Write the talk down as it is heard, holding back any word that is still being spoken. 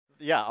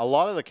Yeah, a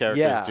lot of the characters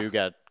Yeah. do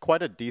get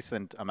quite a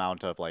decent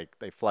amount of like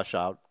they flesh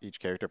out each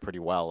character pretty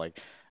well. Like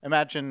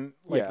imagine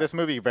like Yeah. this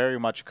movie very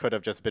much could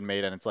have just been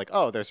made and it's like,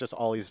 oh, there's just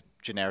all these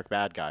generic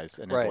bad guys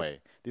in his Right. way.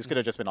 These could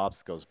have just been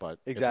obstacles, but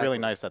it's Exactly. really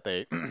nice that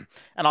they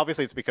and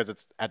obviously it's because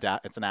it's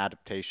an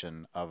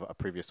adaptation of a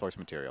previous source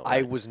material. I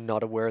Right? was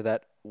not aware of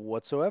that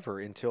whatsoever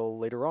until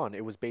later on.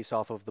 It was based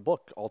off of the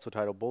book, also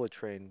titled Bullet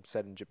Train,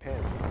 set in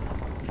Japan.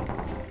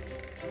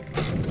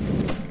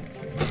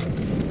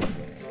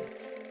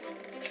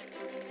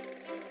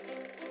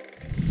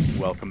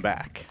 Welcome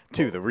back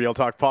to the Real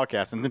Talk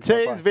Podcast. And in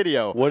today's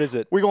video, What is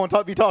it? we're going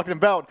to be talking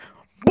about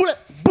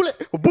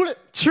Bullet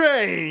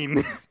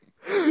Train.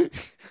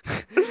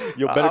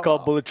 You better call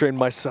Bullet Train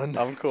my son.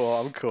 I'm cool.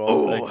 I'm cool.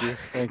 Oh.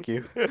 Thank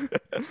you.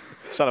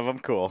 Shut up. I'm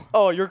cool.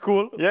 Oh, you're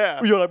cool?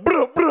 Yeah. You're like,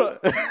 bruh, bruh.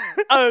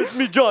 It's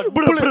me, Josh.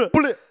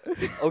 Bullet.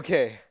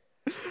 Okay.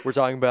 We're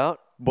talking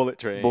about Bullet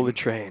Train. Bullet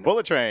Train.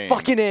 Bullet Train.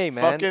 Fucking A,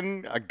 man.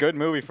 Fucking a good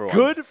movie for once.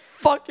 Good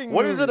fucking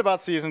What movie. is it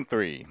about season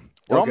 3?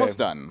 We're Okay. almost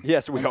done.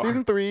 Yes, we In are.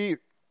 Season 3,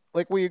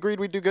 like we agreed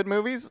we'd do good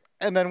movies,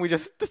 and then we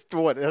just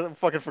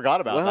fucking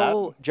forgot about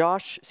Well,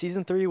 Josh,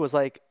 season 3 was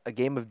like a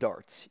game of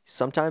darts.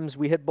 Sometimes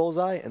we hit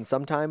bullseye, and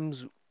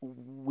sometimes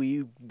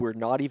we were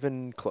not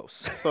even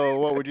close. that. So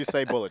what would you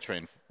say Bullet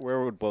Train?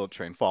 Where would Bullet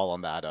Train fall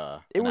on that?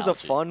 It was a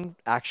analogy? fun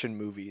action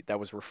movie that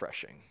was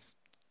refreshing.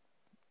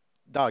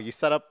 Dog, you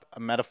set up a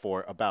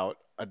metaphor about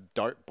a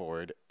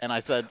dartboard, and I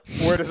said,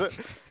 where does it?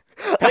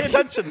 Pay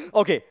attention.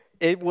 Okay,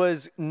 it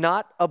was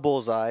not a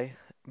bullseye,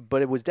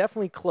 but it was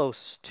definitely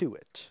close to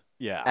it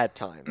Yeah. at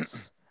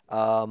times.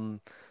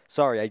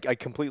 Sorry, I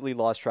completely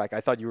lost track.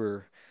 I thought you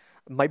were.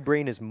 My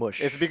brain is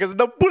mush. It's because of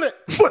the bullet.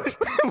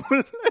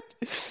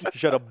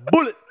 Shut a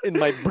bullet in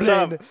my brain.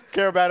 Shut up.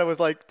 Carabana was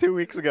like 2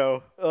 weeks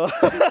ago.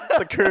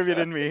 The Caribbean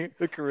in me.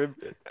 The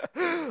Caribbean.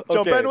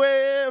 Jump and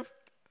wave.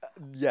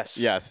 Yes.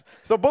 Yes.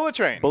 So Bullet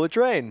Train Bullet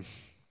Train.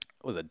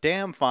 was a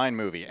damn fine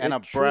movie and It a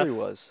breath truly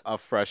was.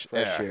 of fresh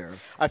air. air.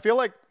 I feel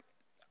like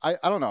I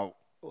don't know,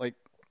 like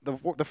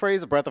the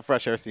phrase "a breath of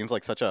fresh air" seems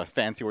like such a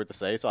fancy word to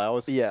say. So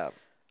Yeah.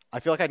 I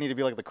feel like I need to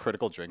be like the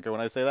critical drinker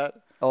when I say that.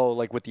 Oh,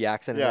 like with the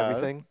accent Yeah. and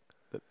everything.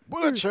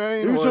 Bullet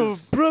Train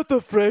was breath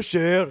of fresh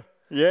air.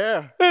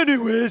 yeah.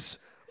 Anyways,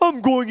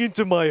 I'm going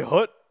into my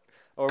hut.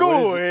 Or what Go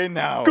is it? away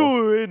now.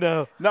 Go away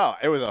now. No,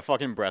 it was a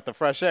fucking breath of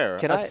fresh air.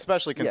 Can I-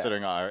 Especially yeah.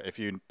 considering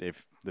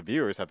if the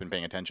viewers have been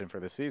paying attention for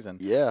this season.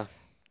 Yeah.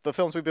 The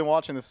films we've been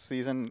watching this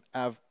season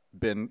have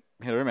been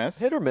hit or miss.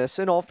 Hit or miss,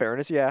 in all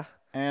fairness, yeah.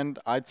 And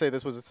I'd say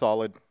this was a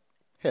solid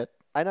hit.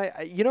 And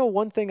you know,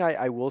 one thing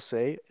I will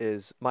say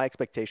is my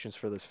expectations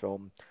for this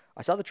film.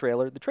 I saw the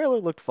trailer. The trailer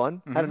looked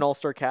fun. Had an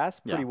all-star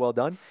cast. Pretty Yeah. well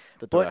done.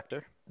 The But-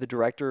 director. The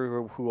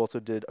director who also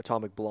did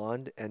Atomic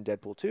Blonde and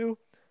Deadpool 2. You're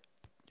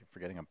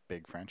forgetting a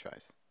big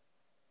franchise.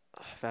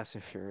 Fast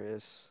and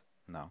Furious.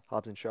 No.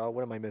 Hobbs and Shaw.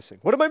 What am I missing?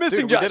 What am I missing,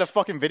 Dude, we Josh? did a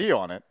fucking video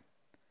on it.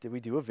 Did we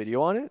do a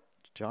video on it?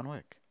 John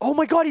Wick. Oh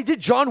my God, he did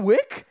John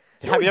Wick?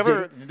 No, Have he you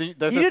ever? didn't.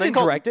 There's He this thing didn't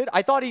called direct it.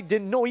 I thought he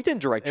didn't. No, he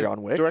didn't direct it's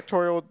John Wick.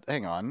 Directorial.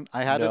 Hang on,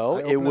 I had No,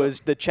 it. I it opened was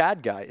the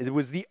Chad guy. It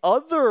was the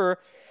other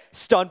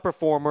stunt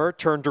performer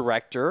turned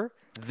director.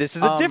 This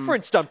is a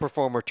different stunt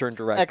performer turned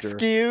director.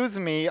 Excuse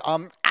me.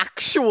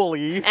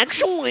 Actually,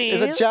 Actually,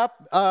 is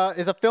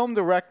a film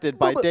directed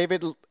by Well, but-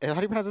 David. How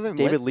do you pronounce his name?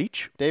 David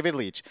Leitch. David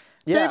Leitch.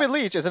 Yeah. David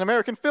Leitch is an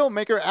American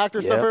filmmaker, actor,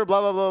 Yep. stuffer, blah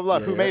blah blah blah,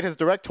 who Yep. made his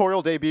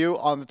directorial debut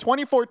on the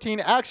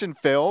 2014 action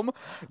film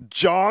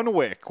John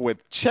Wick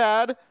with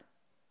Chad.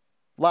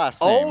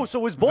 Last name. Oh, so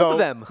it was both of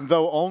them.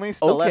 Though only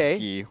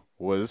Stileski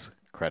was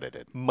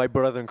credited. My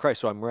brother in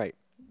Christ, so I'm right.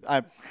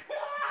 I,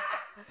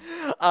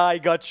 I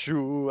got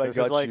you. I this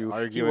got is like you. You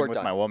arguing worked with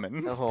on my it.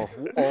 woman. Oh,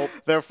 oh,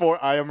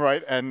 Therefore, I am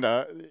right. And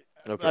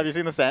Okay. have you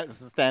seen the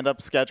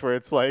stand-up sketch where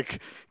it's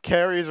like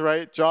Carrie's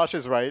right, Josh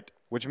is right,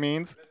 which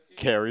means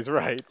Carrie's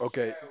right.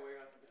 okay.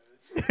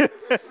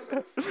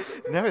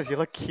 Nevis, you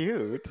look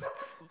cute.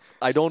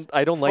 I don't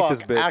like this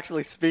Fuck, bit.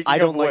 Actually, speaking I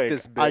don't of like Wick,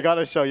 this bit. I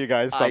gotta show you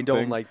guys something. I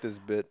don't like this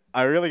bit.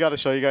 I really gotta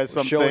show you guys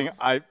Show something.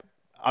 it.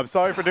 I'm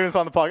sorry for doing this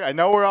on the podcast. I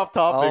know we're off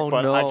topic, Oh,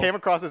 but I no. came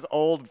across this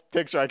old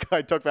picture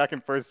I took back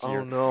in first year.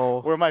 Oh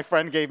no. Where my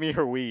friend gave me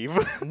her weave.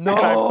 No.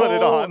 And I put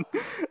it on.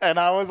 And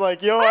I was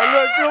like, yo,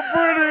 I look so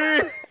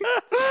pretty.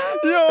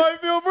 Yo, I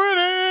feel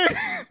pretty.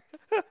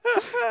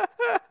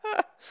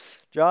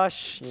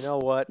 Josh, you know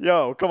what?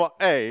 Yo, come on.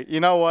 Hey, you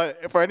know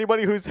what? For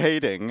anybody who's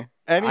hating,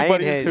 I ain't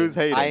anybody hating. who's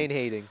hating, I ain't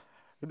hating.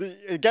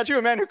 get you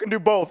a man who can do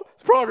both.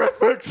 It's progress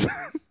picks.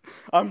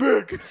 I'm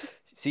big.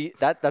 See,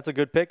 that's a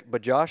good pick,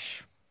 but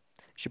Josh,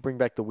 you should bring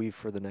back the weave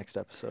for the next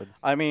episode.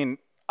 I mean,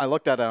 I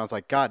looked at it and I was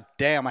like, God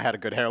damn, I had a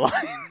good hairline.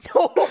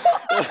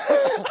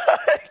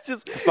 It's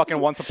just Fucking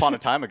once upon a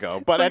time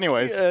ago. But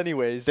anyways,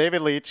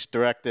 David Leitch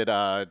directed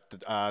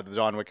the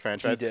John Wick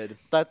franchise. He did.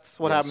 That's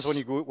what Yes. happens when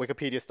you go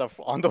Wikipedia stuff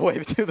on the way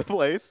to the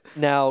place.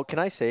 Now, can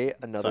I say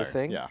another Sorry,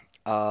 thing? yeah.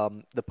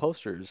 The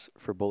posters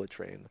for Bullet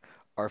Train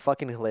are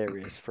fucking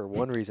hilarious for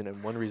one reason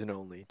and one reason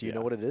only. Do you know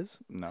Yeah. what it is?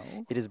 No.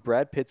 It is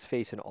Brad Pitt's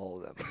face in all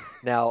of them.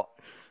 Now,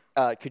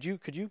 could you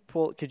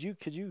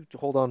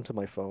hold on to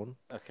my phone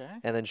Okay.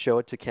 and then show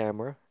it to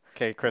camera?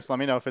 Okay, Chris, let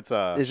me know if it's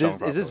Is shown this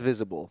properly.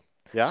 visible?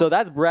 Yeah? So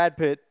that's Brad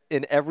Pitt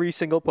in every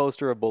single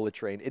poster of Bullet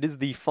Train. It is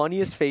the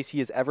funniest face he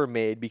has ever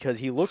made because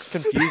he looks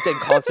confused and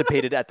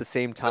constipated at the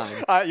same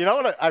time. You know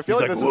what? I feel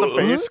He's like like, this is the "What?"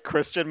 face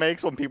Christian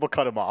makes when people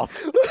cut him off.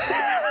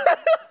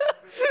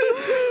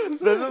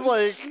 This is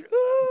like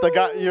the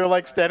guy, you're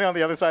like standing on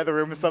the other side of the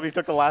room and somebody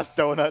took the last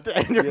donut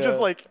and you're just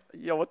Yeah. like,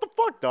 yo, what the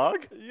fuck,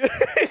 dog?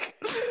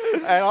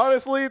 And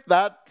honestly,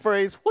 that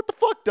phrase, what the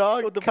fuck,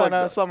 dog, What the fuck, kind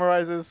of dog?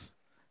 summarizes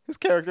his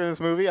character in this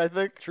movie, I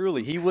think.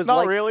 Truly, he was Not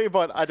like really,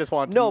 but I just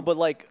wanted to. no, but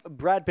like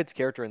Brad Pitt's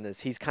character in this,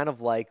 he's kind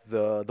of like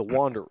the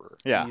wanderer.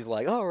 Yeah. He's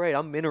like, all right,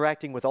 I'm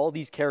interacting with all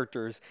these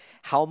characters.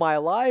 How am I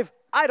alive?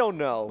 I don't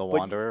know. The But-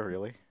 Wanderer,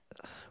 really?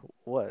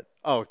 What?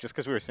 Oh, just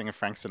because we were singing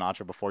Frank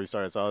Sinatra before you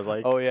started, so I was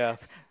like, Oh yeah.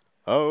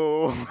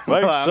 oh,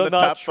 Frank I'm the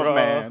type of Sinatra.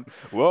 man.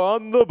 We're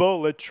on the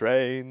bullet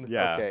train.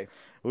 Yeah. Okay.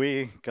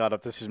 We got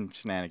up to some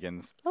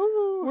shenanigans.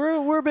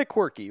 We're a bit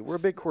quirky. We're a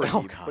bit quirky,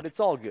 Oh, God. but it's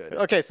all good.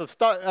 Okay, so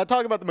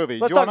talk about the movie.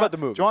 Let's Do you talk wanna- about the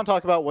movie. Do you want to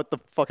talk about what the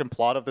fucking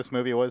plot of this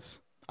movie was?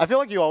 I feel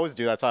like you always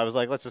do that, so I was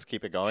like, let's just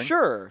keep it going.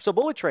 Sure. So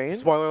Bullet Train.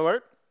 Spoiler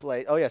alert.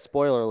 Oh yeah,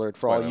 spoiler alert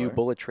for all Spoiler you alert.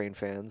 Bullet Train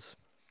fans.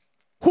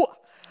 Hooah!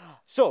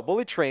 So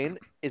Bullet Train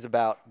is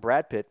about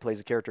Brad Pitt plays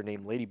a character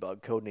named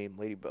Ladybug, codenamed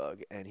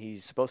Ladybug, and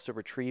he's supposed to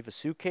retrieve a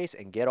suitcase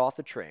and get off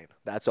the train.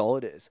 That's all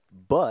it is.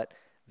 But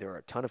there are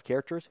a ton of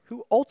characters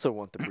who also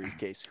want the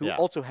briefcase, who Yeah.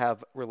 also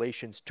have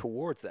relations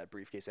towards that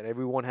briefcase, and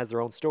everyone has their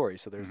own story.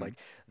 So there's like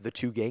the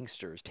two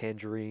gangsters,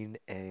 Tangerine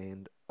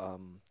and what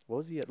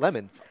was he?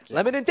 Lemon.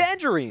 Lemon and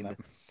Tangerine.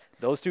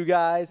 Those two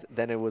guys.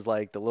 Then it was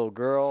like the little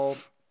girl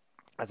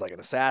as like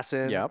an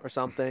assassin Yep. or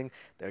something.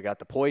 They got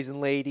the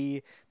poison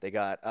lady. They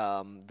got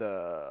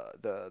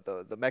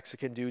the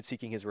Mexican dude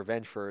seeking his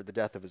revenge for the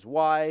death of his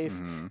wife.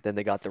 Then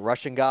they got the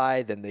Russian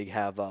guy. Then they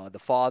have the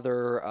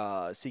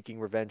father seeking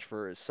revenge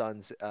for his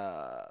sons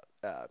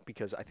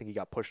because I think he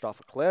got pushed off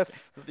a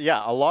cliff.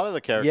 Yeah, a lot of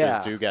the characters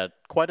Yeah. do get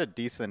quite a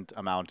decent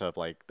amount of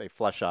like they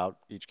flesh out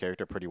each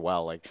character pretty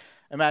well. Like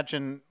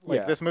imagine like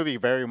Yeah. this movie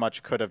very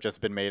much could have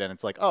just been made and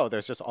it's like, oh,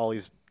 there's just all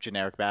these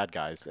generic bad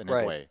guys in his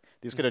Right. way.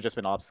 These could have just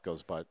been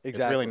obstacles, but it's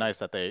Exactly. really nice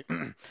that they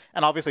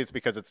and obviously it's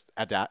because it's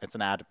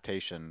an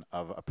adaptation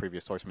of a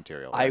previous source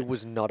material. I right?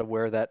 was not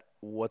aware of that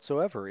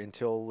whatsoever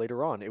until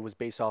later on. It was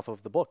based off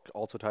of the book,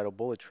 also titled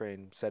Bullet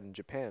Train, set in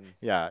Japan.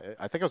 Yeah,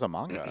 I think it was a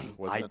manga,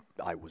 wasn't it?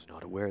 I was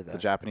not aware of The that.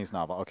 Japanese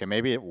novel. Okay,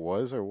 maybe it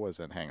was or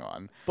wasn't. Hang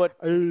on.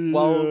 But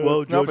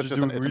No, but it's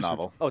just it's a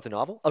novel. Oh, it's a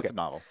novel. Okay. It's a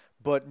novel.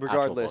 But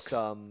regardless,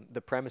 books.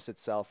 the premise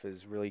itself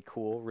is really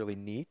cool, really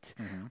neat.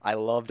 Mm-hmm. I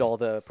loved all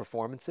the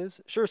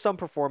performances. Sure, some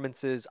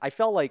performances I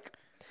felt like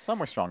Some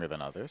were stronger than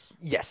others.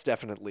 yes,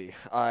 definitely.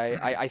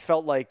 I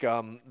felt like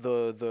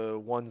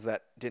the ones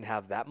that didn't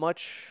have that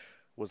much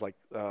was like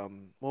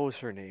what was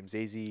her name?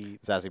 Zazie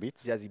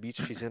Beetz. Zazie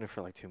Beetz. She's in it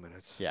for like 2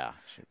 minutes. Yeah.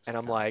 And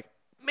I'm like,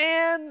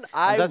 man,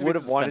 I Zazie Beetz would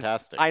is have wanted.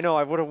 fantastic. I know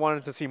I would have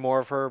wanted to see more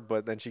of her,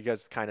 but then she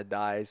just kind of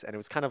dies, and it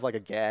was kind of like a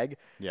gag.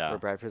 Yeah. Where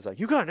Brad Pitt's like,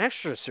 "You got an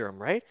extra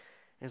serum, right?"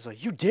 And it's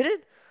like, "You did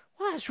it?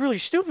 Wow, that's really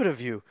stupid of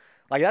you."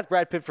 Like that's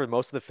Brad Pitt for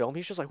most of the film.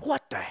 He's just like,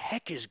 "What the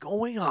heck is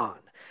going on?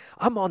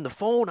 I'm on the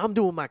phone. I'm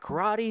doing my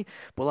karate,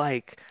 but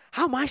like,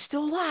 how am I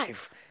still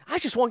alive? I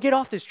just want to get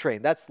off this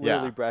train." That's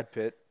literally Yeah. Brad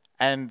Pitt.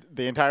 And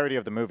the entirety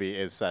of the movie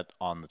is set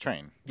on the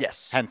train.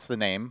 Yes. Hence the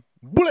name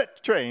Bullet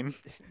Train.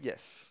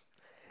 Yes.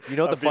 You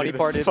know what the Beating funny this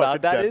part fucking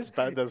about that death- is,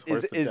 that does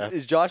horse to death.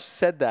 is Josh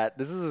said that.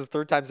 This is his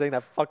third time saying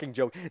that fucking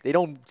joke. They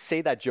don't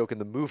say that joke in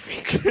the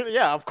movie.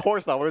 Yeah, of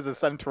course not. What is it,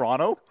 set in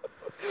Toronto?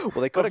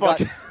 Well, they could have fuck-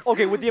 got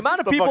okay with the amount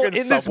of the people fucking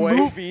in this subway.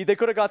 movie. They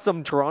could have got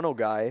some Toronto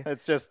guy.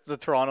 It's just the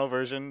Toronto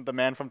version, the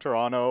Man from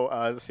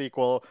Toronto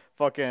sequel,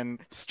 fucking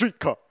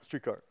Streetcar.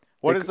 Streetcar.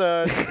 What is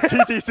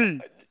TTC?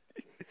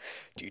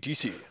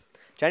 TTC.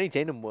 Channing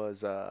Tatum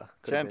was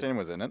Channing Tatum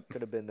was in it.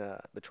 could have been the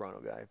Toronto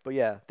guy, but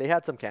yeah, they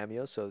had some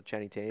cameos. So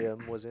Channing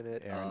Tatum was in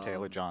it. Aaron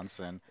Taylor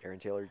Johnson. Aaron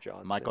Taylor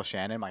Johnson. Michael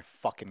Shannon, my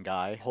fucking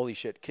guy. Holy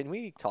shit! Can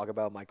we talk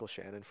about Michael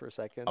Shannon for a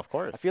second? Of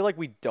course. I feel like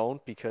we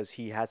don't because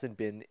he hasn't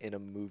been in a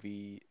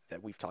movie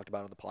that we've talked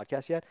about on the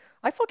podcast yet.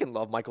 I fucking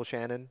love Michael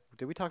Shannon.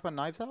 Did we talk about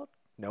Knives Out?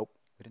 Nope.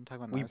 We didn't talk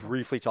about We Knives Out.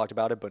 briefly talked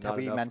about it, but Have not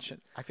we enough.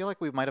 mentioned? I feel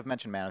like we might have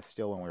mentioned Man of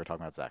Steel when we were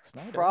talking about Zack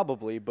Snyder.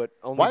 Probably, but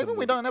only Why the haven't we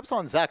movie. done an episode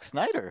on Zack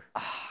Snyder?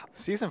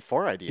 Season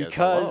 4 ideas.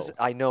 Because hello.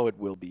 I know it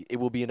will be. It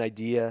will be an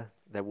idea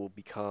that will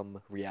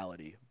become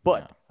reality.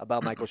 But Yeah.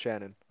 about Michael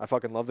Shannon, I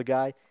fucking love the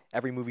guy.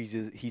 Every movie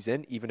he's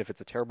in, even if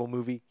it's a terrible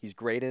movie, he's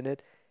great in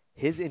it.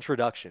 His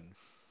introduction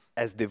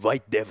as the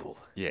White Devil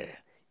Yeah.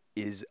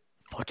 is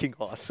fucking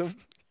awesome.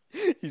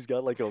 He's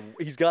got like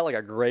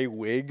a gray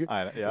wig.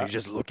 and Yeah. He's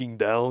just looking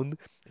down,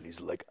 and he's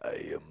like,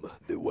 "I am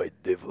the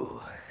White Devil."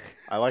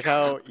 I like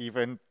how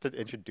even to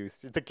introduce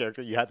the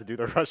character, you had to do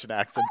the Russian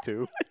accent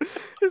too.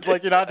 It's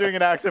like you're not doing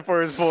an accent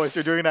for his voice.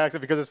 You're doing an accent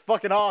because it's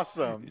fucking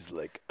awesome. He's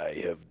like, "I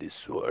have this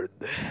sword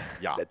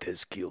Yeah. that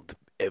has killed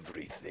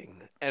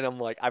everything," and I'm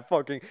like,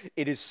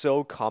 it is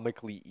so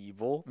comically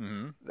evil.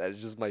 That is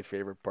just my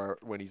favorite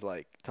part when he's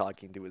like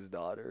talking to his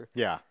daughter.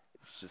 Yeah.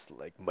 It's just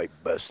like my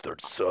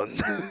bastard son.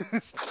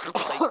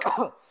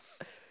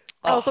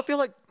 I also feel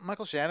like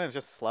Michael Shannon is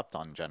just slept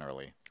on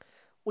generally.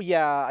 Well,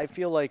 yeah, I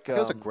feel like He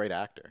was a great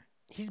actor.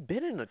 he's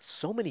been in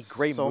so many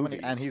great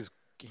movies. And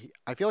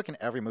I feel like in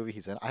every movie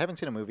he's in, I haven't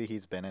seen a movie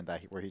he's been in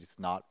where he's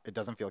not. It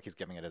doesn't feel like he's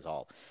giving it his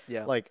all.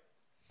 Yeah. Like,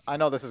 I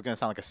know this is gonna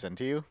sound like a sin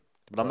to you,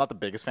 but I'm not the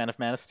biggest fan of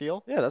Man of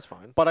Steel. Yeah, that's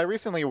fine. But I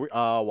recently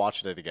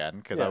watched it again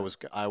because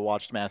Yeah. I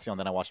watched Man of Steel and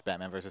then I watched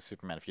Batman vs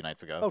Superman a few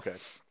nights ago. Okay.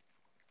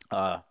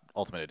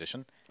 Ultimate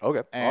Edition.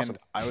 Okay. And Awesome.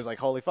 I was like,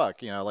 holy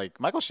fuck, like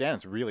Michael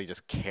Shannon's really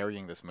just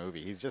carrying this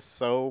movie. He's just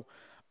so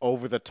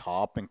over the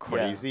top and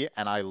crazy,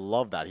 and I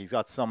love that. He's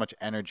got so much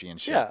energy and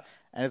shit. Yeah.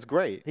 And it's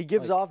great. He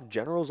gives off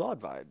General Zod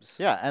vibes.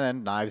 Yeah, and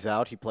then Knives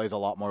Out, he plays a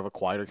lot more of a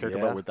quieter character,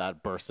 Yeah. but with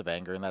that burst of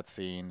anger in that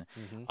scene.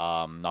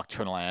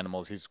 Nocturnal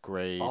Animals, he's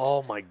great.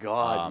 Oh my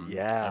God. I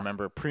yeah.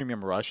 remember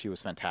Premium Rush, he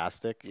was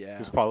fantastic. Yeah. He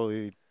was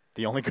probably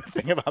the only good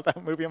thing about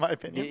that movie, in my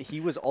opinion. He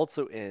was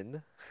also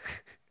in.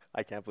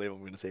 I can't believe I'm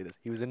going to say this.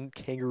 He was in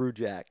Kangaroo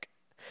Jack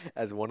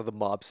as one of the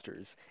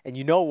mobsters, and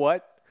you know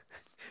what?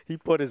 He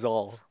put his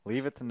all.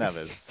 Leave it to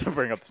Neves to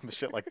bring up some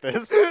shit like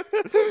this.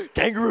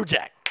 Kangaroo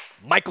Jack.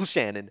 Michael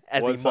Shannon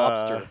as a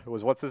mobster.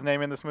 Was what's his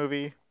name in this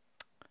movie?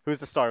 Who's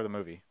the star of the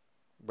movie?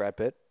 Brad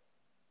Pitt.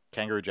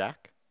 Kangaroo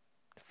Jack?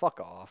 Fuck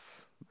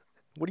off.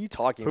 What are you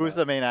talking Who's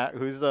about? the main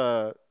Who's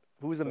the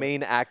Who's the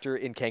main actor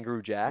in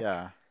Kangaroo Jack?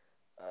 Yeah.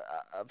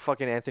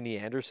 Fucking Anthony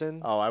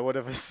Anderson. Oh, I would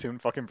have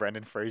assumed fucking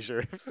Brendan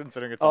Fraser,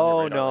 considering it's on your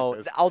Oh radar no! like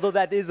this. Although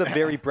that is a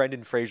very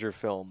Brendan Fraser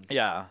film.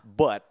 Yeah.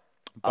 But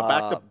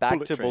back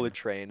to Bullet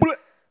Train.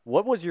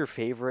 What was your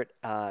favorite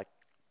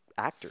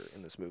actor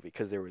in this movie?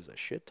 Because there was a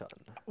shit ton.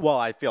 Well,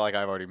 I feel like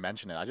I've already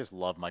mentioned it. I just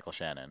love Michael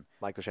Shannon.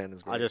 Michael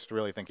Shannon's great. I just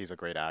really think he's a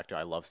great actor.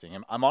 I love seeing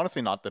him. I'm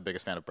honestly not the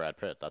biggest fan of Brad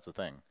Pitt. That's the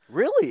thing.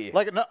 Really?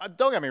 Like, no,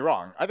 don't get me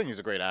wrong. I think he's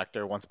a great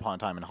actor. Once Upon a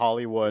Time in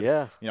Hollywood.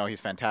 Yeah. He's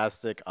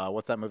fantastic.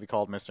 What's that movie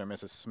called? Mr. and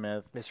Mrs.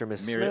 Smith. Mr. and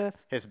Mrs. Myriad- Smith.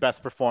 His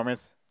best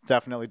performance,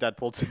 definitely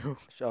Deadpool 2.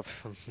 Shut up.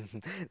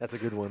 That's a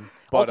good one.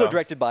 But, Also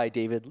directed by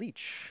David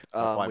Leitch.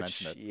 That's why I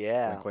which, mentioned it.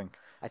 Yeah. Wink, wink.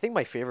 I think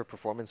my favorite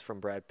performance from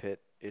Brad Pitt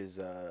is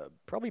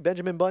probably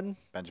Benjamin Button.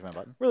 Benjamin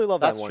Button. Really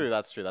love That's that one. true.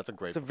 That's true. That's a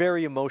great. It's a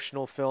very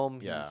emotional film.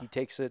 Yeah. He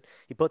takes it,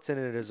 he puts in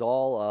it his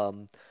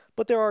all.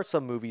 But there are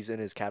some movies in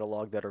his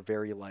catalog that are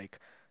very like,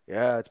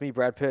 yeah, it's me,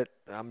 Brad Pitt.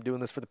 I'm doing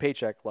this for the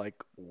paycheck, like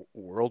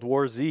World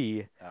War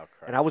Z. Oh, Christ.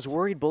 And I was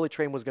worried Bullet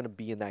Train was going to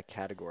be in that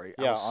category.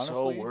 I Yeah, was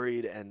honestly, so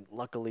worried, and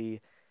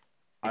luckily,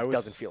 I it was-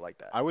 doesn't feel like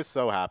that. I was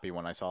so happy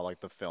when I saw like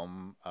the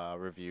film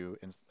review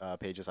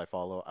pages I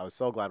follow. I was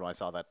so glad when I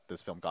saw that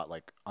this film got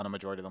like on a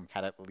majority of them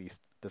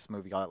this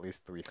movie got at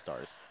least 3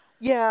 stars.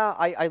 Yeah,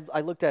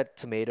 I looked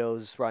at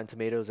Rotten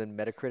Tomatoes, and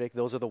Metacritic.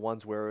 Those are the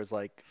ones where it was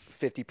like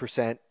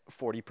 50%,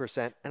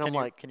 40%, and I'm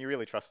like, can you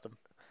really trust him?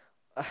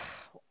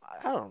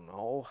 I don't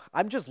know.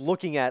 I'm just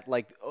looking at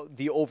like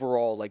the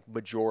overall like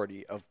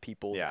majority of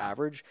people's Yeah.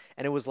 average,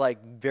 and it was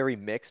like very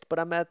mixed. But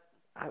I'm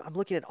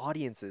looking at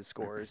audiences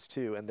scores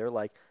too, and they're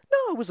like,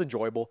 no, it was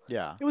enjoyable.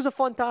 Yeah. It was a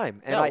fun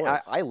time, and Yeah, it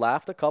was. I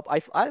laughed a couple.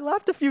 I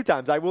laughed a few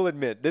times. I will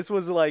admit, this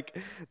was like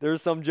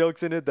there's some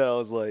jokes in it that I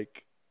was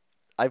like,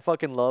 I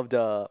fucking loved.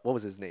 What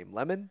was his name?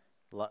 Lemon.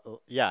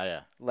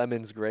 Yeah.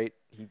 Lemon's great.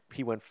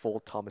 He went full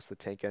Thomas the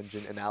Tank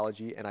Engine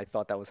analogy, and I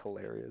thought that was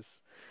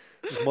hilarious.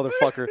 This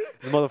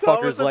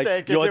motherfucker's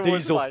like, you're a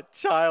diesel. my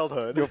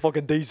childhood. You're a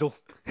fucking diesel.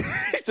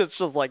 It's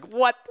just like,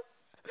 what?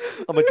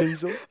 I'm a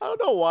diesel. I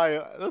don't know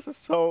why this is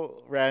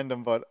so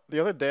random, but the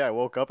other day I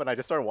woke up and I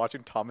just started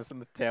watching Thomas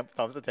the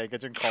Tank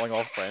Engine Calling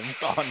All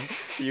Friends on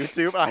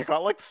YouTube, and I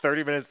got like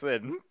 30 minutes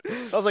in.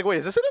 I was like, wait,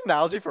 is this an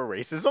analogy for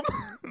racism?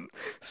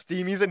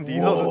 Steamies and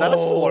diesels, is that a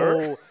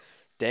slur? Whoa.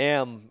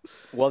 Damn.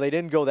 Well, they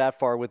didn't go that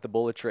far with the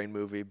Bullet Train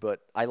movie, but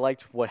I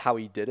liked how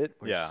he did it.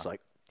 Where it's Yeah. just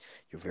like,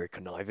 you're very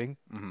conniving,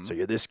 so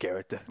you're this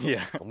character.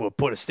 Yeah. I'm gonna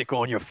put a sticker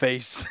on your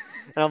face,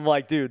 and I'm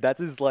like, dude, that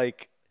is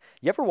like.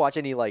 You ever watch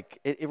any like?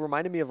 It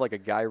reminded me of like a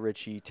Guy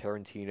Ritchie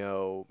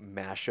Tarantino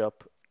mashup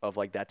of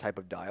like that type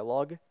of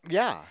dialogue.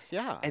 Yeah.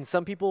 And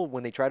some people,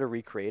 when they try to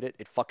recreate it,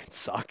 it fucking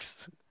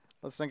sucks.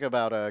 Let's think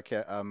about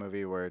a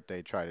movie where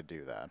they try to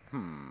do that.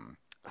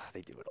 They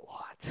do it a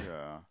lot.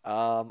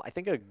 Yeah. I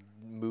think a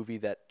movie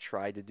that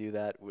tried to do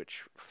that,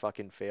 which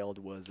fucking failed,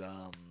 was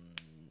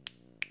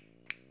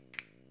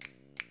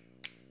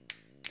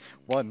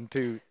 1,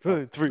 2,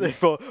 3,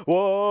 4.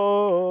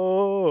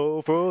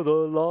 Whoa, for the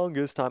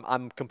longest time.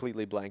 I'm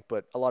completely blank,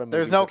 but a lot of movies.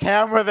 There's no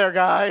camera there,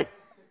 guy.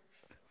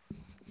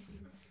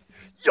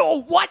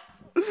 Yo, what?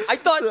 I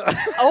thought.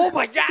 Oh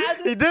my god!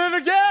 He did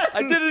it again.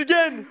 I did it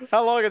again.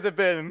 How long has it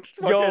been?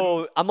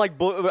 Yo, I'm like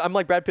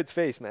Brad Pitt's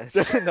face, man.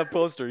 In that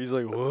poster, he's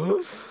like,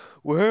 what?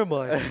 Where am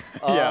I?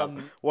 Yeah.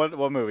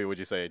 What movie would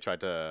you say tried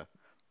to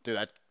do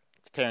that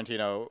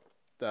Tarantino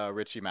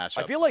Ritchie mashup?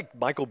 I feel like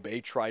Michael Bay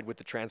tried with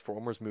the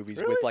Transformers movies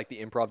Really? with like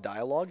the improv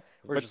dialogue,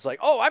 where it's just like,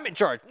 oh, I'm in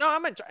charge. No,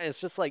 I'm in charge. It's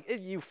just like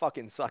you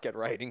fucking suck at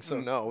writing, so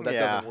no, that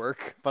doesn't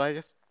work. But I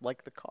just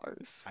like the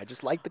cars. I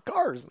just like the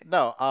cars. Man.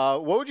 No.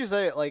 What would you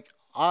say? Like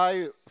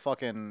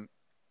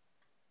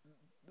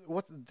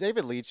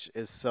David Leitch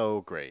is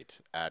so great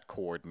at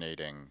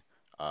coordinating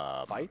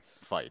Fights?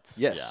 Fights.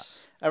 Yes.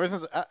 Yeah. Ever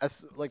since,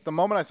 like the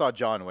moment I saw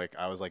John Wick,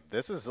 I was like,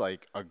 this is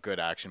like a good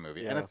action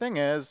movie. And Yeah. the thing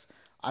is,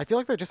 I feel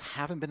like there just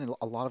haven't been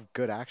a lot of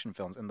good action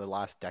films in the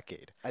last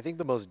decade. I think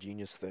the most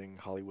genius thing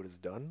Hollywood has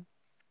done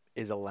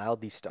is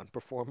allowed these stunt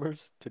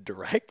performers to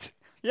direct.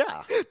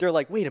 Yeah. They're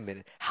like, wait a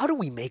minute, how do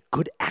we make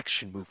good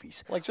action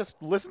movies? Like, just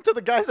listen to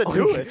the guys that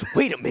do it.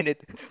 Wait a minute,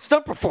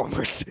 stunt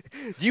performers,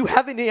 do you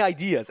have any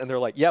ideas? And they're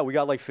like, yeah, we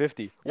got like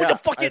 50. What Yeah, the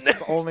fuck is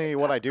it's only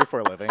what I do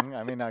for a living.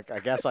 I mean, I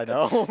guess I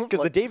know.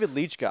 Because the David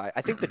Leitch guy,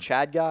 I think the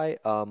Chad guy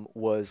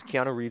was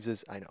Keanu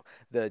Reeves's. I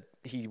know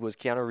he was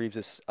Keanu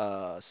Reeves's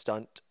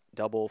stunt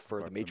double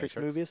for the Matrix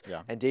movies.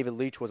 yeah. And David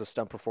Leitch was a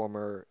stunt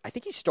performer. I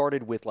think he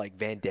started with like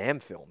Van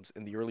Damme films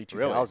in the early 2000s.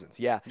 Really?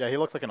 Yeah, Yeah, he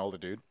looks like an older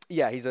dude.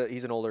 yeah. He's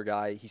an older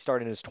guy. He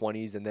started in his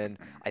 20s, and then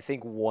I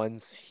think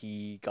once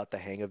he got the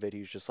hang of it, he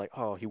was just like,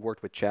 oh, he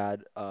worked with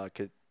Chad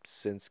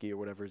Kaczynski or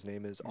whatever his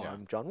name is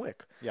on John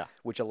Wick. Yeah.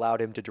 Which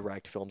allowed him to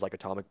direct films like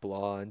Atomic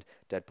Blonde,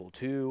 Deadpool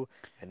 2,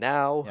 and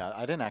now. Yeah,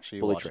 I didn't actually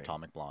Bullet watch Train.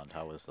 Atomic Blonde.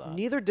 How was that?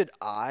 Neither did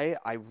I.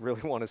 I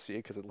really want to see it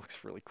because it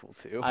looks really cool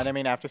too. And I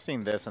mean, after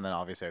seeing this, and then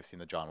obviously I've seen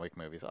the John Wick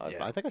movies,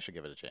 Yeah. I think I should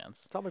give it a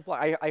chance. Atomic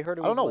Blonde. I heard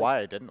it was. I don't know like, why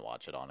I didn't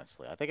watch it,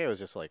 honestly. I think it was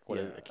just like, Yeah.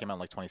 it came out in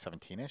like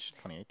 2017-ish,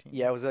 2018?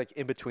 Yeah, it was like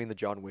in between the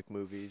John Wick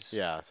movies.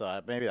 Yeah, so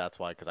maybe that's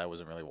why, because I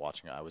wasn't really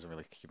watching it. I wasn't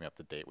really keeping up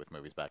to date with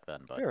movies back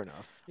then. But Fair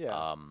enough.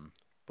 Yeah.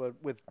 But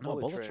with no,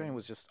 Bullet Train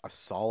was just a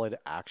solid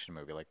action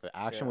movie. Like, the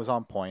action Yeah. was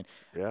on point,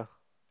 Yeah.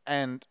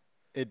 and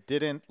it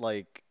didn't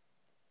like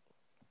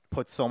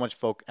put so much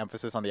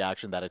emphasis on the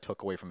action that it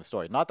took away from the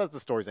story. Not that the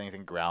story is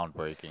anything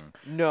groundbreaking.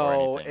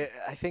 No, anything.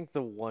 I think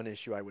the one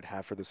issue I would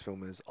have for this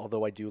film is,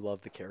 although I do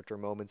love the character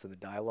moments and the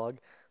dialogue,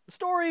 the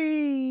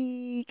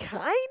story kind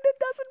of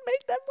doesn't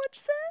make that much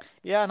sense.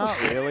 Yeah, not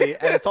really.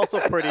 And it's also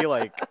pretty,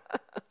 like,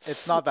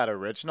 it's not that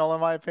original, in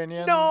my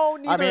opinion. No,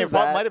 I neither mean, is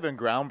what that. might have been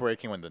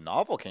groundbreaking when the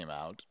novel came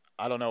out.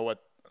 I don't know what.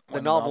 The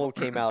when novel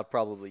came out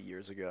probably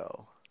years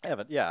ago.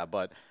 Yeah,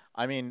 but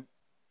I mean,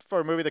 for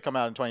a movie to come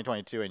out in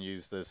 2022 and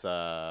use this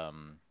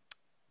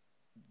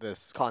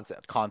this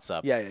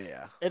concept,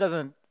 Yeah. it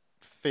doesn't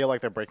feel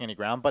like they're breaking any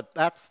ground. But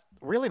that's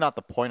really not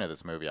the point of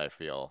this movie. I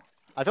feel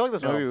like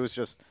this No. movie was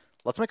just,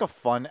 let's make a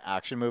fun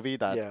action movie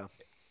that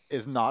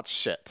is Yeah. not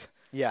shit.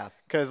 Yeah.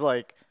 Because,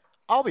 like,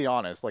 I'll be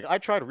honest, like, I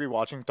tried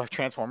rewatching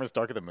Transformers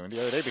Dark of the Moon the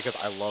other day because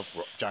I love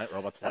giant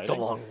robots fighting. That's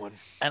a long one.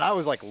 And I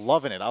was, like,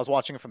 loving it. I was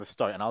watching it from the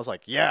start, and I was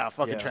like, yeah,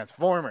 fucking Yeah.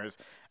 Transformers.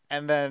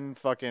 And then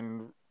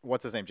fucking,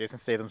 what's his name? Jason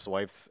Statham's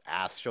wife's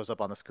ass shows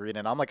up on the screen,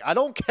 and I'm like, I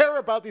don't care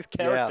about these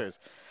characters.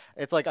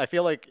 It's like, I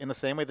feel like in the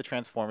same way the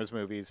Transformers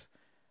movies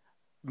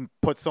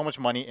put so much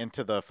money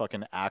into the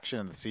fucking action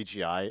and the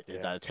CGI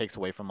that it takes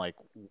away from, like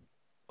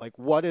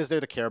what is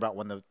there to care about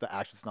when the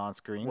action's not on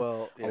screen?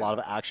 Well, A lot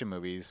of action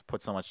movies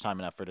put so much time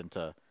and effort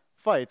into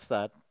fights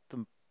that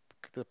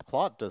the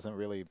plot doesn't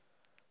really.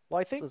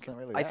 Well, I think isn't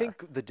really I there.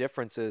 think the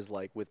difference is,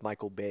 like, with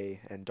Michael Bay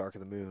and Dark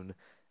of the Moon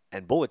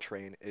and Bullet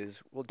Train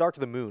is, well, Dark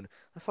of the Moon,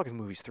 that fucking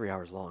movie's 3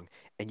 hours long,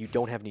 and you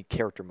don't have any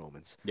character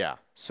moments. Yeah.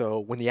 So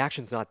when the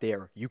action's not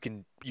there,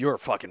 you're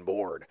fucking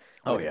bored.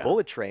 Oh, With yeah.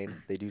 Bullet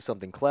Train, they do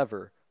something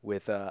clever.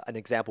 With an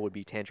example would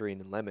be Tangerine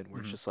and Lemon,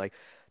 where it's just like,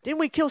 didn't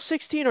we kill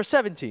 16 or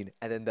 17?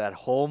 And then that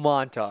whole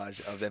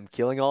montage of them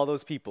killing all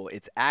those people.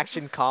 It's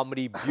action,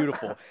 comedy,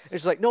 beautiful.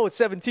 It's like, no, it's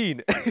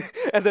 17.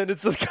 And then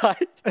it's the guy,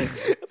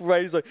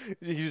 right? He's like,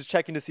 he's just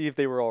checking to see if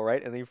they were all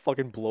right, and then he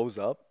fucking blows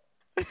up.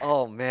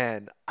 Oh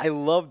man, I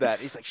love that.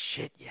 He's like,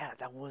 shit, yeah,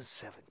 that was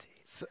 17.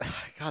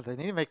 God, they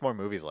need to make more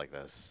movies like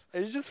this.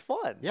 It's just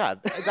fun. Yeah,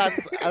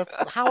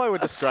 that's how I would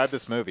describe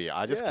this movie.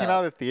 I just came Yeah.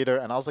 out of the theater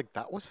and I was like,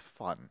 that was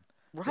fun.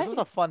 This was Right.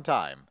 a fun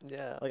time.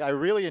 Yeah. Like, I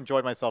really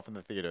enjoyed myself in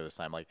the theater this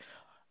time. Like,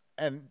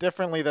 and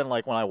differently than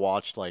like when I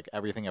watched like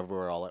Everything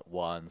Everywhere All at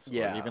Once.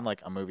 Yeah. Or even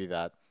like a movie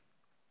that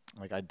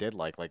like I did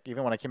like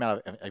even when I came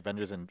out of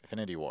Avengers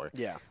Infinity War.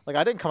 Yeah. Like,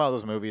 I didn't come out of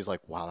those movies like,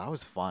 wow, that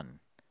was fun.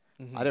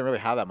 Mhm. I didn't really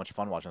have that much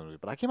fun watching those movies,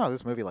 but I came out of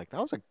this movie like that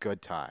was a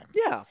good time.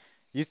 Yeah.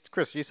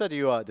 Chris, you said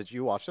did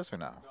you watch this or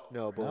no?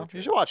 No, No? Bullet You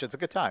Train. should watch it. It's a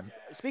good time.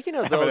 Speaking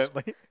of those,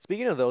 Evidently.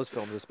 speaking of those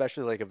films,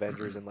 especially like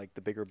Avengers and like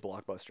the bigger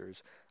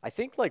blockbusters, I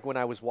think like when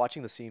I was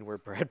watching the scene where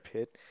Brad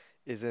Pitt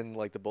is in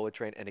like the bullet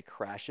train and it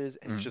crashes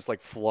and he's just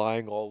like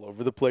flying all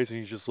over the place and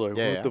he's just like,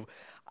 Yeah, what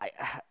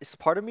the?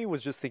 Part of me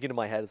was just thinking in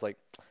my head, is like,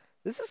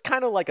 this is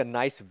kind of like a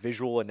nice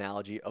visual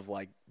analogy of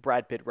like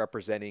Brad Pitt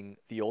representing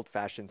the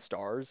old-fashioned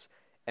stars,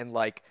 and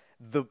like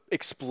the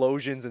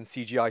explosions and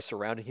CGI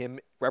surrounding him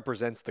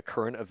represents the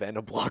current event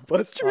of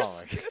blockbusters.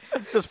 Oh my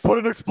God. Just put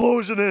an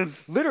explosion in.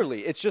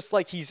 Literally, it's just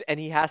like he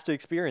has to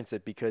experience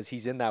it because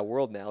he's in that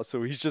world now.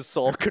 So he's just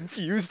all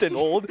confused and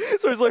old.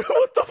 So he's like,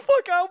 "What the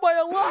fuck? How am I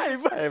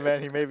alive?" Hey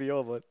man, he may be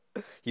old,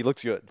 but He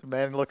looks good. the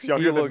man looks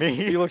younger than me.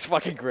 He looks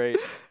fucking great.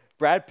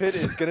 Brad Pitt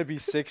is gonna be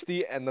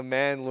 60, and the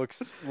man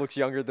looks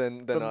younger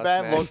than the us.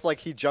 man looks like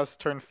he just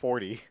turned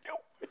 40.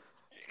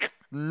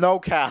 No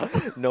cap.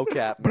 no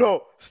cap.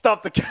 Bro,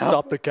 stop the cap.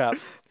 Stop the cap.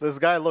 This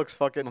guy looks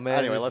fucking. My man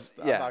Anyway, is-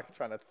 I'm yeah. not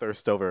trying to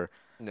thirst over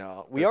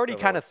No, we There's already no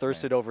kind of votes, man.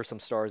 thirsted over some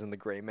stars in The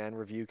Gray Man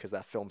review because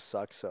that film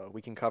sucks. So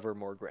we can cover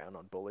more ground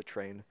on Bullet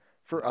Train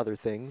for other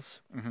things.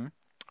 Mm-hmm.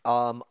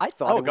 I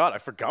thought. Oh it God, I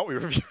forgot we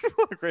reviewed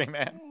Gray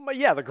Man.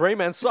 Yeah, The Gray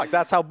Man sucked.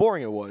 That's how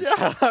boring it was.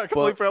 Yeah, I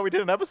completely forgot we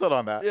did an episode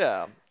on that.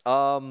 Yeah.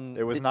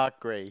 It was not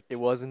great. It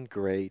wasn't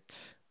great.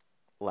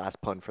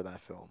 Last pun for that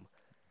film.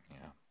 Yeah.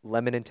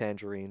 Lemon and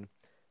Tangerine,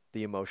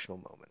 the emotional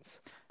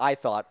moments. I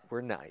thought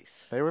were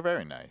nice. They were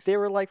very nice. They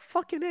were like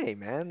fucking A,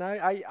 man.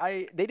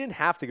 They didn't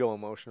have to go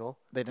emotional,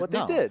 They did, but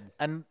no. they did.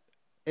 And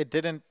it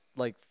didn't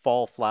like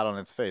fall flat on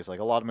its face. Like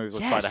a lot of movies will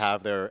try to Yes.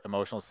 have their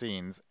emotional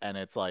scenes, and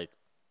it's like,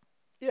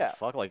 Yeah.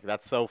 fuck, like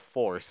that's so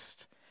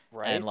forced.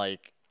 Right. And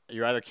like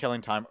you're either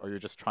killing time or you're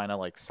just trying to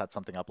like set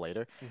something up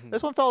later. Mhm.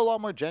 This one felt a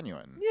lot more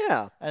genuine.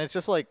 Yeah. And it's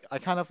just like I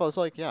kind of was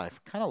like, yeah, I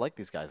kind of like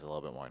these guys a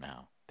little bit more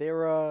now.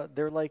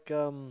 They're like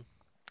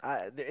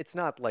it's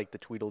not like the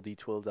Tweedledee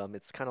Tweedledum.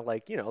 It's kind of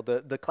like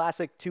the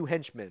classic two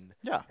henchmen.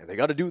 Yeah. And they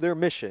got to do their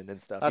mission and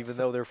stuff, That's- even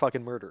though they're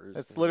fucking murderers.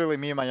 It's literally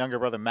me and my younger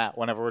brother Matt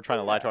whenever we're trying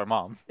to lie to our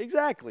mom.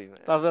 exactly, man.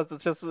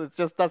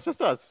 That's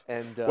just us.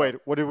 And Wait,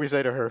 what did we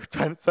say to her?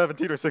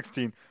 17 or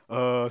 16?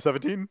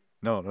 17?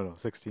 No,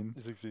 16.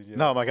 16, yeah.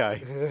 No, my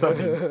guy,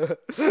 17.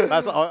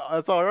 That's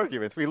all our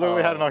arguments. We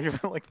literally had an Oh,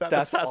 argument like that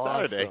That's this past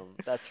awesome. Saturday.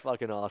 That's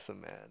fucking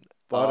awesome, man.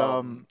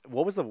 But,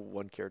 what was the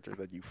one character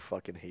that you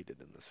fucking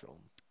hated in this film?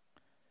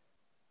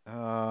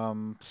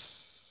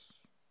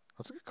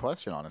 That's a good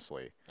question,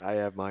 honestly. I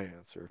have my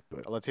answer,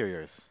 but Let's hear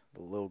yours.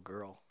 the little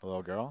girl, The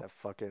little girl. that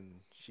fucking,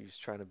 she was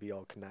trying to be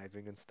all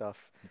conniving and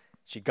stuff.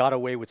 She got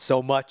away with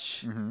so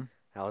much. Mm-hmm.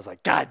 I was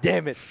like, God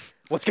damn it,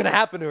 what's gonna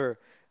happen to her?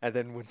 And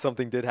then when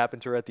something did happen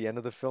to her at the end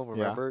of the film,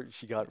 Yeah. remember,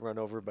 she got run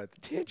over by the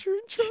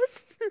tangerine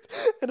truck.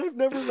 And I've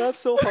never laughed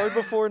so hard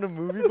before in a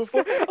movie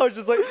before. I was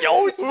just like,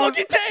 yo, it's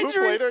fucking Who tangerine.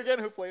 played her again?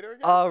 Who played her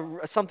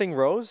again? Something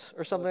Rose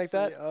or something Let's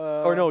like see,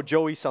 that. Or no,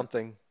 Joey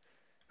something.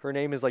 Her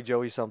name is like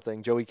Joey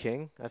something. Joey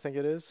King, I think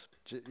it is.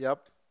 Yep.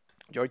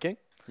 Joey King.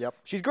 Yep.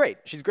 She's great.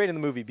 She's great in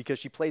the movie because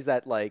she plays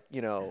that like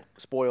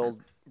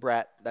spoiled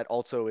brat that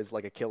also is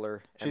like a killer.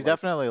 and, She's like,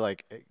 definitely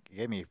like it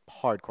gave me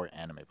hardcore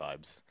anime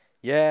vibes.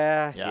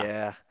 Yeah.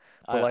 Yeah.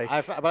 But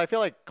But I feel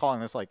like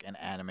calling this like an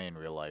anime in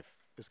real life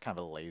is kind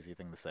of a lazy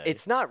thing to say.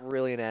 it's not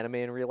really an anime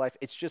in real life.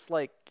 It's just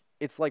like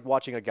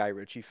watching a Guy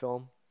Ritchie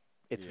film.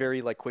 It's Yeah.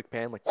 very like quick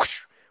pan, like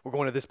whoosh, we're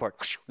going to this part.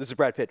 Whoosh, this is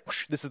Brad Pitt.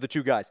 Whoosh, this is the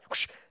two guys.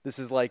 Whoosh, this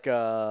is like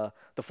the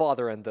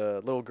father and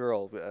the little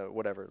girl,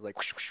 whatever. Like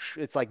whoosh, whoosh,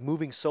 it's like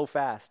moving so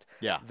fast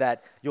Yeah.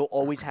 that you'll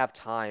always have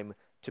time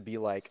to be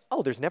like,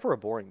 oh, there's never a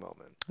boring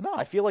moment. No.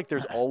 I feel like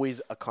there's always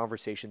a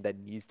conversation that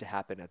needs to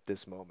happen at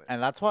this moment. And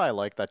that's why I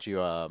like that you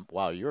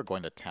wow, you were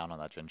going to town on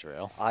that ginger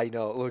ale. I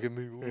know. Look at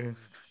me.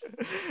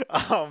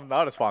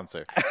 Not a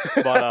sponsor.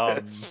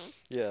 But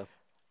Yeah.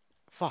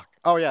 fuck.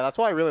 Oh yeah, that's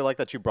why I really like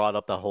that you brought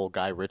up the whole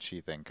Guy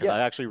Ritchie thing because Yeah. I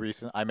actually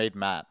I made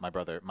Matt,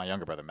 my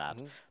younger brother Matt,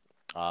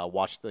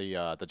 watch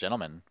the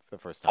Gentleman for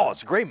the first time. Oh,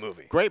 it's a great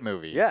movie. great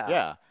movie. Yeah.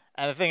 Yeah.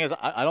 And the thing is,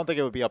 I don't think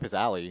it would be up his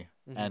alley.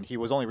 And he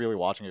was only really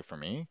watching it for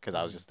me because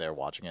I was just there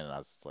watching it, and I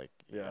was just like,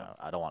 Yeah.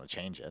 I don't want to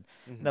change it.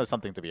 And there was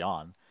something to be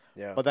on.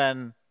 Yeah. But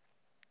then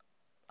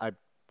I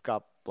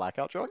got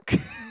blackout drunk.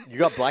 You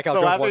got blackout so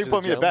drunk after he watching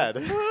put me The to bed,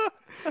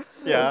 Gentleman?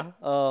 yeah.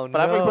 Oh no.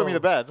 But after he put me to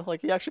bed,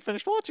 like he actually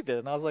finished watching it,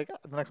 and I was like,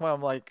 the next morning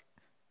I'm like,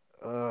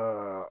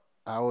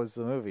 how was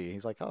the movie?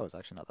 He's like, oh, it's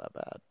actually not that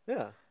bad.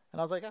 Yeah. And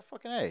I was like,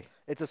 fucking A.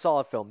 It's a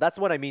solid film. That's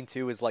what I mean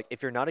too. Is like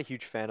if you're not a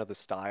huge fan of the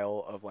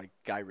style of like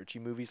Guy Ritchie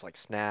movies, like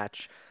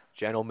Snatch,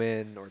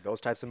 Gentleman, or those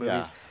types of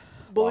movies, Yeah.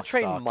 Bullet Lock,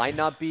 Train Stock. might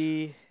not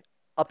be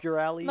up your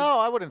alley. No,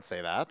 I wouldn't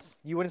say that.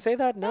 You wouldn't say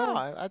that? No. No,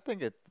 I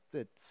think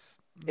it's.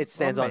 It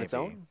stands well, on its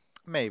maybe. own.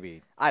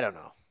 Maybe. I don't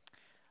know.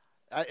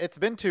 It's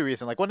been too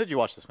recent. Like, when did you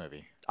watch this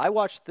movie? I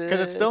watched this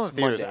Because it's still in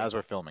theaters Monday. as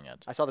we're filming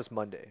it. I saw this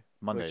Monday.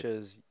 Monday. Which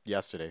is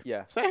Yesterday.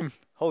 yeah. Same.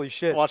 Holy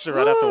shit. Watched it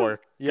right after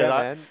work. Yeah,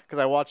 man. Because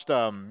I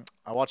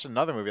watched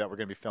another movie that we're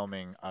gonna be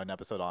filming an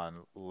episode on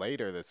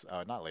later this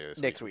not later this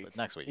Next week. week. But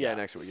next week. Yeah,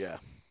 next week. Yeah.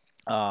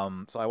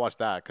 So I watched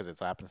that because it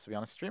happens to be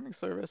on a streaming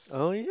service.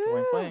 Oh yeah.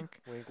 Wink, wink.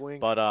 Wink,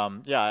 wink. But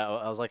yeah,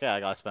 I was like, yeah, I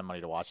gotta spend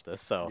money to watch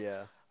this. So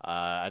yeah.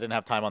 I didn't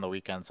have time on the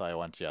weekend, so I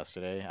went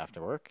yesterday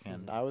after work,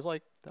 and Mm-hmm. I was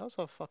like, that was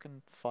a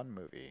fucking fun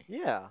movie.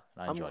 Yeah.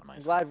 I enjoyed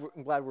myself.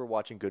 I'm glad we're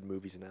watching good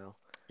movies now.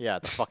 Yeah,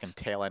 at the fucking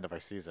tail end of our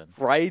season.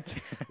 Right?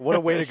 What a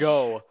way to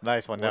go.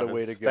 Nice one, What a Nevis.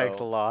 way to Thanks a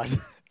go. lot.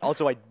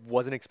 Also, I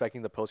wasn't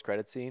expecting the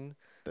post-credit scene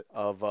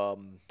of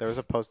There was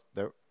a post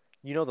there.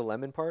 you know the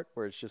lemon part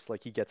where it's just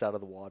like he gets out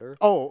of the water.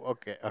 Oh,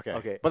 okay.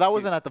 Okay, But that so-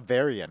 wasn't at the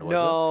very end, was it?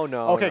 No,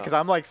 no. Okay, no. because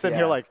I'm like sitting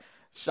here Yeah. like,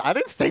 I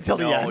didn't stay till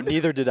the no, end.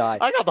 neither did I.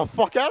 I got the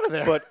fuck out of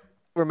there. But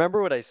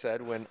remember what I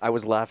said when I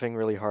was laughing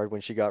really hard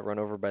when she got run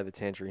over by the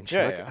tangerine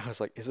Yeah, truck? yeah. I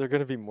was like, is there going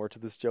to be more to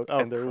this joke? Oh,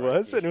 and there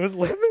was, crikey. and it was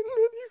lemon. And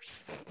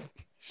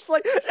you're just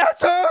like,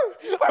 that's her!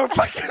 I would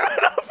fucking run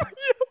over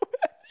you.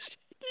 She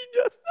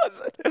just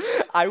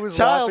doesn't. I was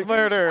Child laughing.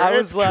 murder. I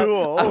It's was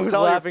cool. I was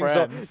Tell your laughing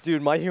so. friends.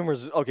 Dude, my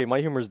humor's okay. My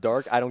humor's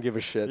dark. I don't give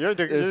a shit. Your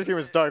It's-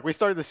 humor's dark. We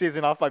started the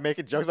season off by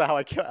making jokes about how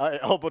I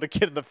elbowed a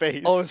kid in the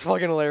face. Oh, it's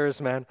fucking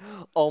hilarious, man.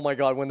 Oh my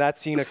god, when that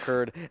scene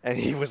occurred and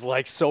he was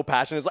like so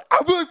passionate, it's like,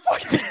 I'm really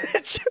fucking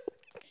hit you.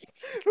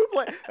 Who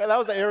played? And that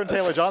was Aaron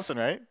Taylor Johnson,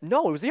 right?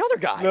 No, it was the other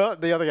guy. No,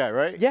 the other guy,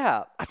 right?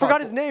 Yeah, I forgot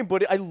his cool. name,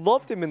 but I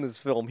loved him in this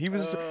film. He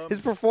was his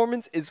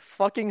performance is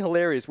fucking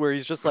hilarious. Where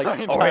he's just like,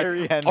 Brian all right,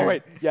 Tyree Henry. all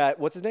right, yeah.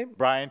 What's his name?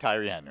 Brian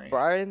Tyree Henry.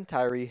 Brian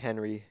Tyree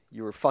Henry.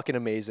 You were fucking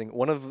amazing.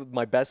 One of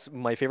my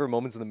favorite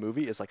moments in the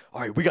movie is like,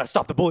 all right, we gotta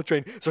stop the bullet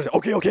train. So he's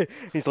like, okay.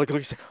 And he's like, oh,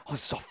 this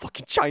is all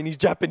fucking Chinese,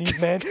 Japanese,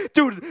 man.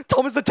 Dude,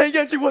 Thomas the Tank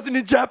Engine wasn't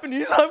in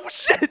Japanese. Oh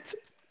shit.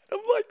 I'm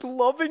like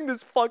loving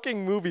this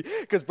fucking movie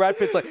because Brad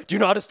Pitt's like, do you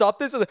know how to stop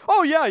this? I'm like,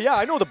 oh yeah,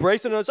 I know the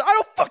brace. And I was like, I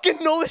don't fucking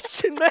know this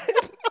shit, man.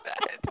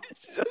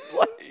 It's just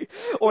like,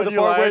 or When the you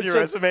part lie where on it's your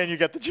just, resume and you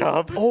get the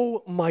job.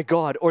 oh my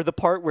god, or the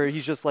part where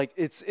he's just like,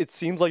 it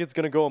seems like it's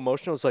gonna go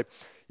emotional. It's like,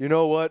 you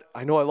know what?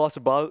 I know I lost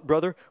a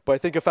brother, but I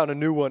think I found a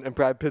new one. And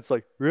Brad Pitt's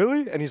like,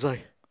 really? And he's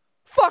like,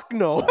 fuck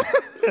no.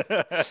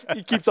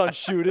 He keeps on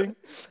shooting.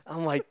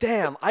 I'm like,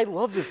 damn, I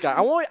love this guy.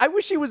 I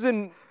wish he was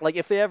in, like,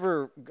 if they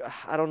ever,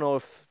 I don't know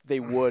if they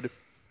would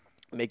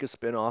make a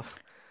spin-off.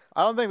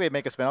 I don't think they'd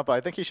make a spin-off, but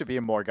I think he should be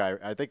a more Guy.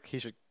 I think he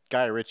should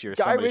Guy Ritchie or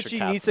Guy somebody should Ritchie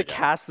cast needs him to again.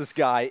 cast this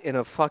guy in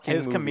a fucking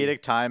His movie.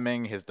 comedic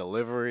timing, his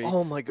delivery.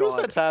 Oh my He was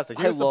God. fantastic.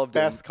 He I was the loved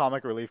him. best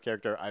comic relief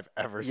character I've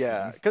ever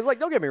Yeah, seen. because,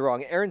 like, don't get me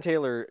wrong, Aaron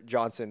Taylor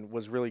Johnson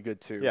was really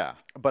good too. Yeah.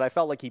 But I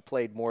felt like he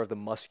played more of the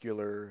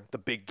muscular, the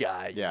big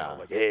guy. You Yeah. know,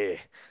 like, hey,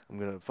 I'm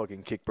gonna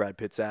fucking kick Brad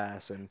Pitt's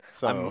ass, and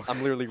So-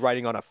 I'm literally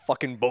riding on a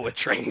fucking bullet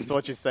train. So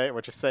what you're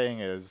saying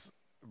is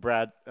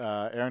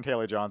Aaron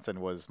Taylor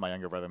Johnson was my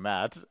younger brother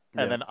Matt,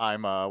 Yeah. and then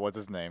I'm what's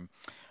his name,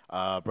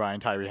 Brian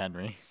Tyree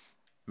Henry.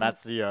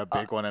 Matt's the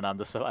big one, and I'm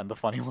the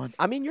funny one.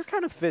 I mean, you're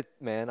kind of fit,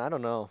 man. I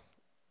don't know.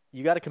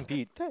 You got to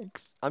compete.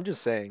 Thanks. I'm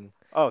just saying.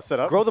 Oh, sit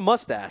up. Grow the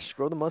mustache.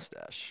 Grow the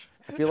mustache.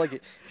 I feel like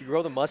if you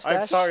grow the mustache,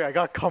 I'm sorry, I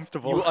got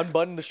comfortable. you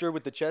unbutton the shirt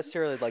with the chest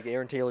hair like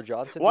Aaron Taylor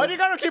Johnson. Why did. do you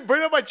gotta keep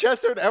bringing up my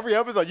chest hair in every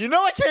episode? You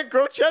know I can't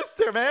grow chest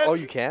hair, man. Oh,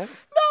 you can?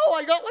 No,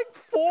 I got like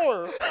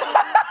 4.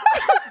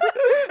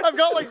 I've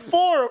got like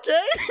 4, okay?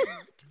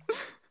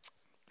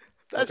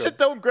 That Okay. shit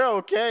don't grow,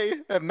 okay?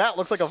 And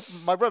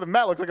my brother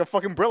Matt looks like a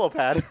fucking Brillo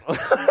pad.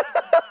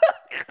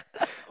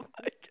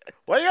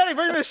 Why you gotta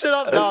bring this shit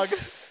up, dog?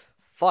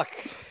 Fuck.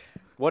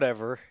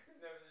 Whatever.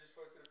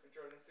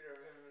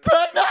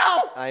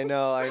 I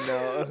know! I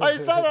know. I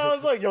saw that, I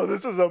was like, yo,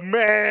 this is a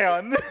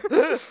man.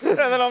 And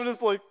then I'm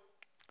just like,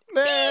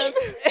 man.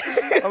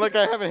 I'm like,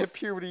 I haven't hit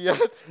puberty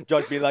yet.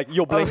 Judge be like,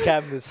 yo, blink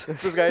cabinets.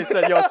 This guy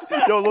said,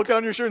 yo, look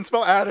down your shirt and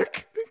spell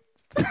attic.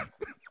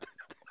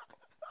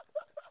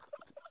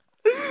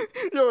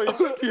 Yo, it's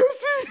a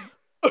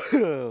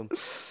TFC.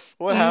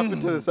 What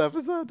happened to this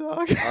episode,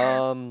 dog?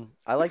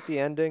 I like the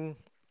ending.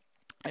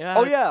 Yeah.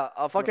 Oh yeah,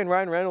 fucking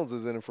Ryan Reynolds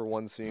is in it for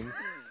one scene.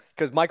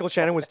 Because Michael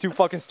Shannon was too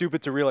fucking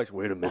stupid to realize,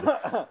 wait a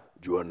minute,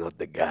 you are not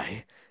the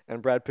guy.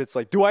 And Brad Pitt's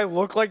like, do I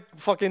look like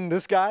fucking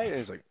this guy? And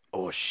he's like,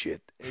 oh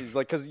shit. He's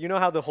like, because you know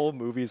how the whole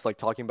movie is like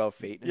talking about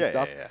fate and Yeah,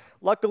 stuff? yeah, yeah.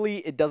 Luckily,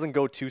 it doesn't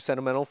go too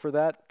sentimental for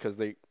that because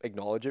they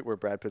acknowledge it where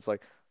Brad Pitt's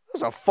like,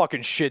 that's a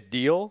fucking shit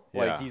deal.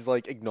 Yeah. Like, he's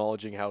like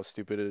acknowledging how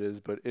stupid it is,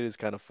 but it is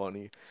kind of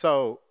funny.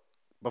 So,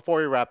 before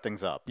we wrap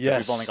things up, 'cause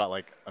Yes. we've only got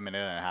like a minute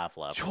and a half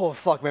left. Oh,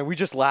 fuck, man. We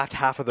just laughed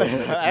half of those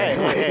minutes, hey,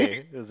 man.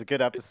 hey, it was a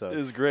good episode. It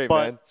was great,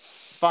 but man.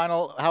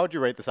 Final, how would you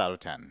rate this out of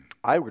 10?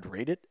 I would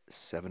rate it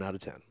 7 out of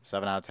 10.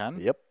 7 out of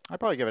 10? Yep. I'd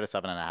probably give it a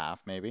 7.5,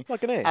 maybe.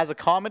 Fucking A. As a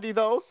comedy,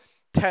 though,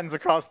 10s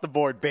across the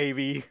board,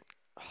 baby.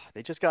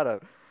 They just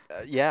gotta,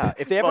 yeah.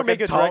 If they ever Fucking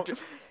make a Tom-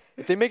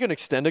 if they make an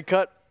extended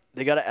cut,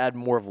 they gotta add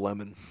more of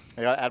Lemon.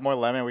 We gotta add more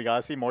lemon. We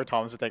gotta see more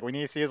Thomas the Tank. We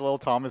need to see his little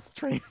Thomas the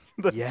train.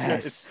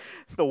 Yes.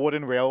 The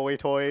wooden railway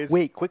toys.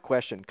 Wait, quick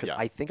question, because Yeah.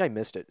 I think I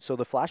missed it. So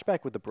the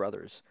flashback with the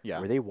brothers, Yeah.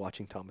 were they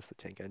watching Thomas the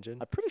Tank Engine?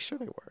 I'm pretty sure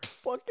they were.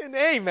 Fucking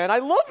A, man. I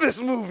love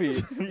this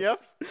movie.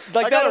 Yep.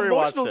 Like I that gotta rewatch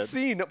emotional it.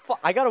 scene.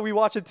 I gotta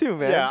rewatch it too,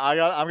 man. Yeah,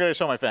 I'm gonna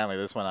show my family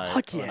this when I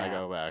Fuck when yeah. I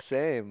go back.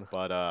 Same.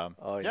 But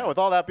Oh, yeah, yeah. with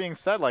all that being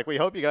said, like we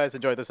hope you guys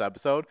enjoyed this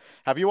episode.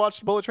 Have you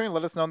watched Bullet Train?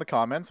 Let us know in the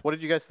comments. What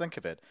did you guys think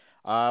of it?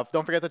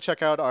 Don't forget to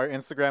check out our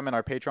Instagram and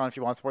our Patreon if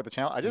you want to support the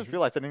channel. I just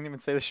realized I didn't even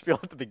say the spiel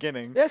at the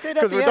beginning. Mm-hmm. Yeah, say it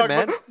at 'Cause the we're end, talking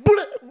man.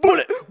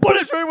 about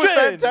Bullet Train was Train.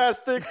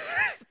 fantastic.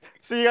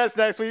 See you guys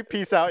next week.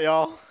 Peace out,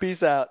 y'all.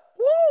 Peace out.